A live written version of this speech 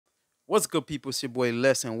What's good, people? It's your boy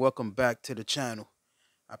Les, and welcome back to the channel.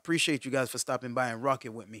 I appreciate you guys for stopping by and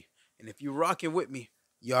rocking with me. And if you're rocking with me,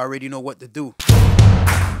 you already know what to do.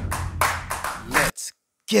 Let's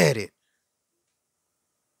get it.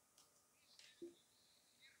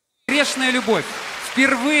 Грешная любовь.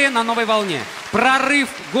 Впервые на новой волне. Прорыв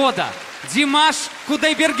года. Димаш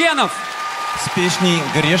Кудайбергенов. С песней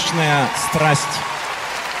 «Грешная страсть».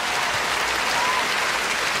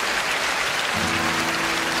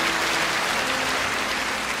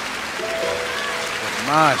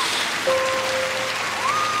 Dimash.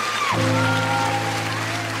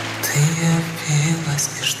 Ты явилась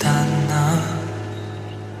нежданно,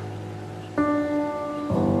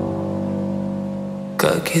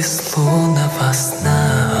 как из лунного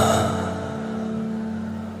сна.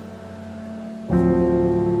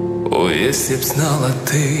 О, если б знала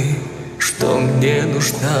ты, что мне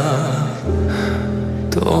нужна,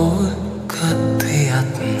 только ты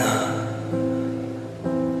одна.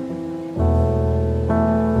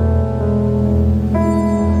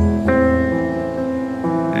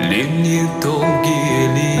 Ливни долгие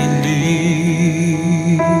лили,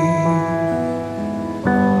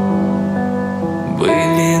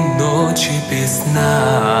 были ночи без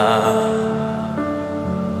сна,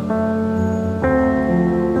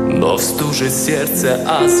 но в стуже сердце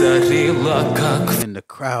озарило, как In the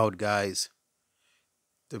crowd, guys.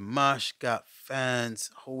 Dimash got fans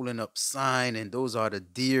holding up sign, and those are the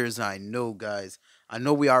deers I know, guys. I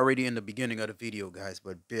know we already in the beginning of the video, guys,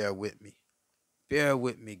 but bear with me. Bear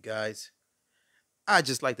with me, guys. I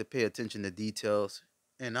just like to pay attention to details,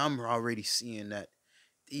 and I'm already seeing that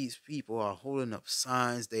these people are holding up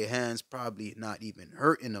signs. Their hands probably not even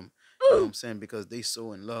hurting them. You know what I'm saying? Because they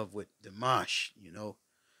so in love with Dimash, you know,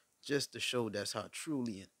 just to show that's how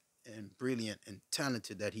truly and brilliant and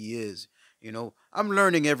talented that he is. You know, I'm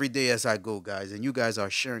learning every day as I go, guys, and you guys are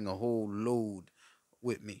sharing a whole load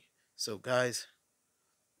with me. So, guys,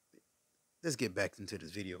 let's get back into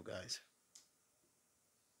this video, guys.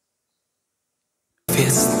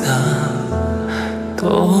 весна,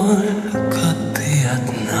 только ты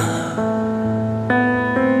одна.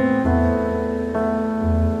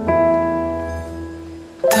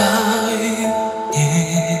 Дай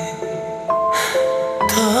мне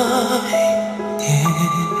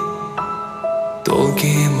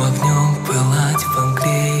долгим огнем пылать в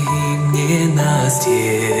мгле и в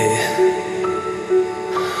ненастье.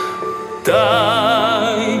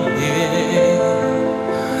 Дай мне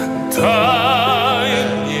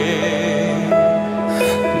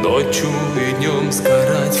ночью и днем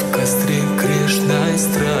сгорать в костре грешной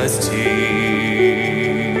страсти.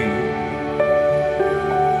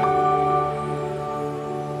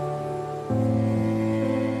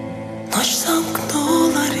 Ночь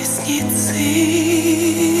замкнула ресницы.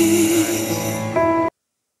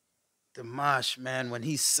 Dimash, man, when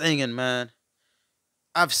he's singing, man,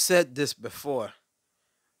 I've said this before.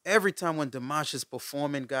 Every time when Dimash is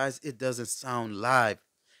performing, guys, it doesn't sound live.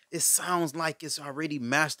 It sounds like it's already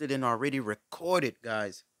mastered and already recorded,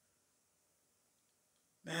 guys.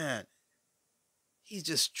 Man, he's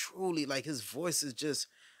just truly, like, his voice is just,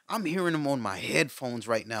 I'm hearing him on my headphones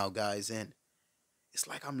right now, guys, and it's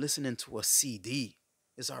like I'm listening to a CD.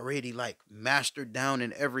 It's already, like, mastered down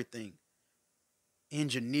and everything.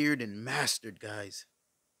 Engineered and mastered, guys.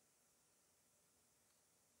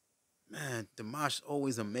 Man, Dimash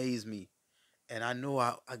always amazed me. And I know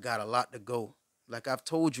I got a lot to go. Like I've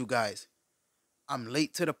told you guys, I'm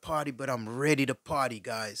late to the party, but I'm ready to party,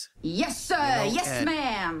 guys. Yes, sir. You know, yes,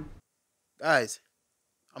 ma'am. Guys,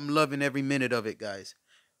 I'm loving every minute of it, guys.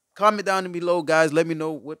 Comment down below, guys. Let me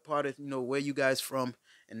know what part of, where you guys from.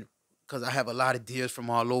 And because I have a lot of deers from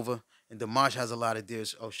all over. And Dimash has a lot of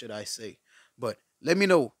deers, or should I say. But let me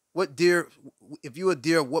know what deer, if you're a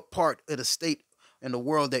deer, what part of the state in the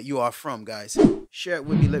world that you are from, guys. Share it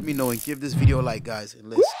with me, let me know, and give this video a like, guys, and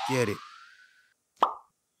let's get it.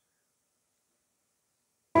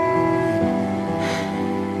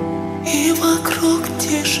 И вокруг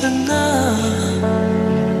тишина,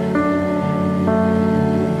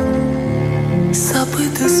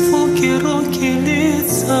 забыты звуки, руки,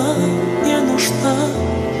 лица. Не нужна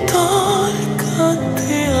только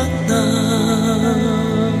ты одна.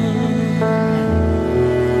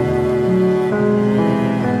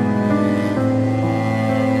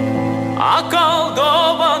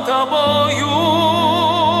 Околдован тобою,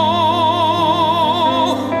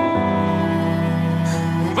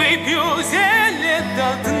 выпью зелье до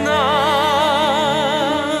дна,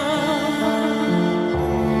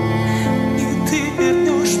 и ты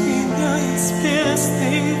вернешь меня из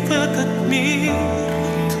бездны в этот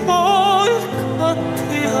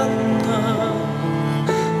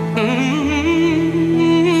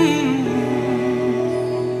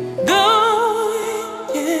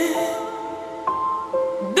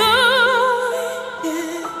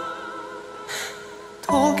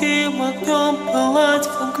Долгим огнем пылать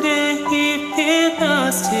в огне и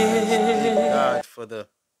ненастье. Thank God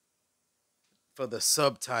for the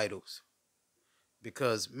subtitles,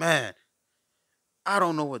 because man, I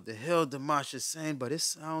don't know what the hell Dimash is saying, but it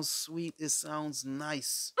sounds sweet. It sounds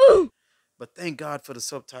nice. But thank God for the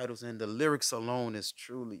subtitles, and the lyrics alone is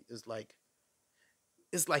truly, it's like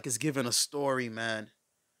it's giving a story, man.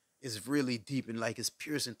 It's really deep and like it's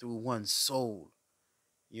piercing through one's soul,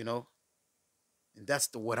 you know? And that's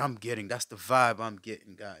the what I'm getting. That's the vibe I'm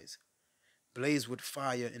getting, guys. Blaze with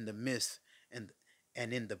fire in the mist and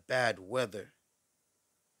in the bad weather.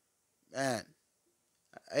 Man,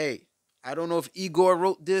 hey, I don't know if Igor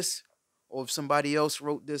wrote this or if somebody else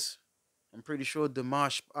wrote this. I'm pretty sure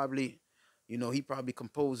Dimash probably, he probably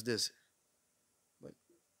composed this. But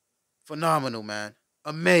phenomenal, man.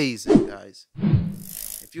 Amazing, guys.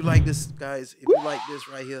 If you like this, guys, if you like this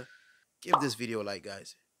right here, give this video a like,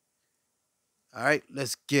 guys. All right,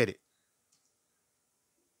 let's get it.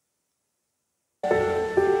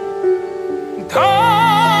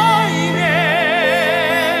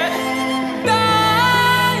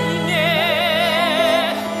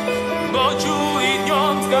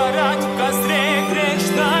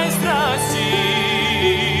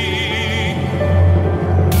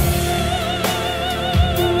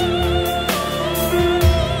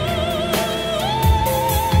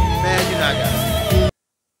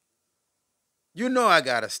 You know I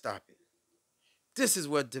gotta stop it. This is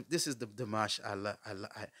the Dimash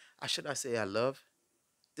should I say I love?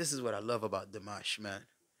 This is what I love about Dimash, man.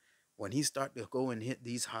 When he start to go and hit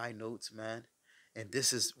these high notes, man, and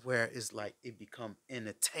this is where it's like it become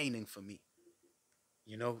entertaining for me.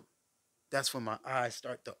 That's when my eyes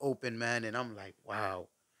start to open, man, and I'm like, wow,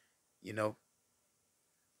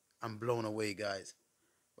 I'm blown away, guys.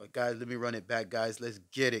 But guys, let me run it back, guys. Let's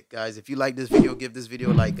get it, guys. If you like this video, give this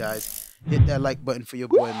video a like, guys. Hit that like button for your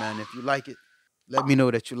boy, man. If you like it, let me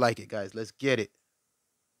know that you like it, guys. Let's get it.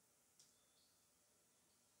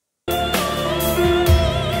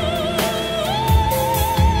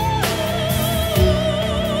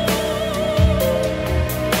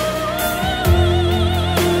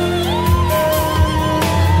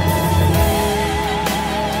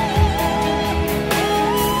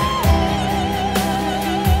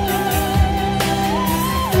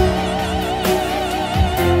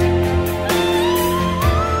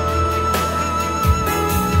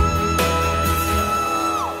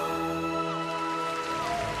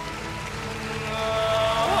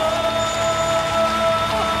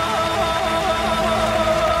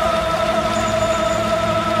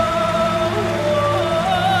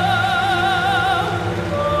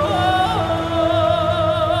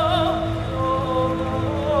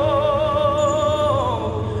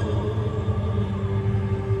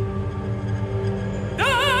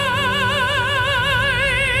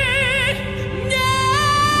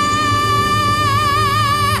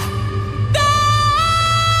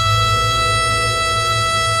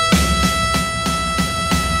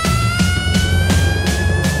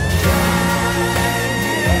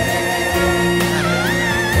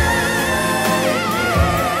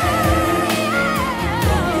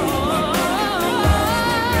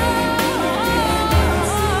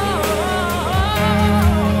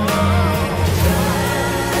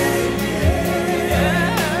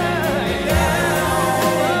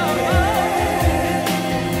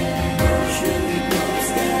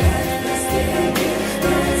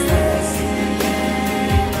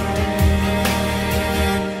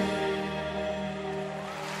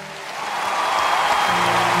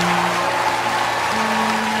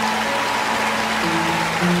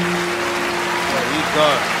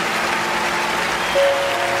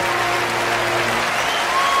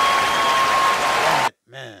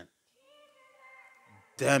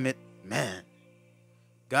 Damn it, man.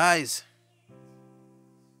 Guys,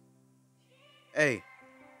 hey,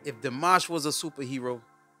 if Dimash was a superhero,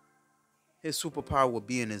 his superpower would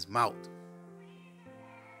be in his mouth.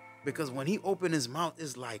 Because when he opened his mouth,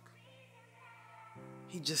 it's like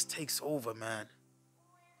he just takes over, man.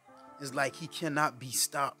 It's like he cannot be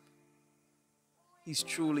stopped. He's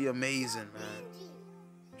truly amazing, man.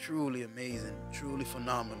 Truly amazing. Truly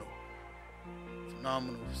phenomenal.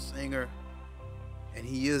 Phenomenal singer. And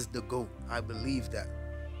he is the GOAT. I believe that.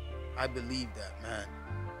 I believe that, man.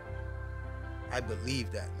 I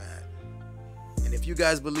believe that, man. And if you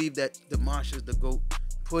guys believe that Dimash is the GOAT,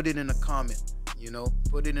 put it in a comment.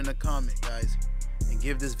 Put it in a comment, guys. And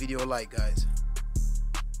give this video a like, guys.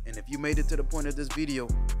 And if you made it to the point of this video,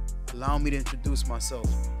 allow me to introduce myself.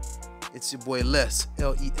 It's your boy Les,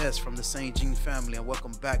 L-E-S, from the St. Jean family, and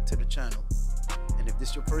welcome back to the channel. And if this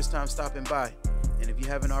is your first time stopping by, and if you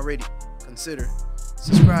haven't already, consider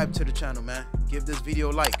subscribe to the channel, man. Give this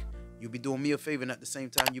video a like. You'll be doing me a favor, and at the same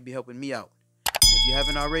time, you'll be helping me out. And if you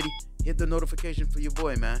haven't already, hit the notification for your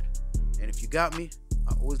boy, man. And if you got me,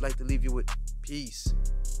 I always like to leave you with peace,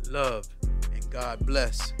 love, and God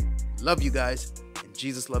bless. Love you guys, and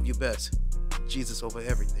Jesus love you best. Jesus over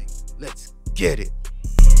everything. Let's get it.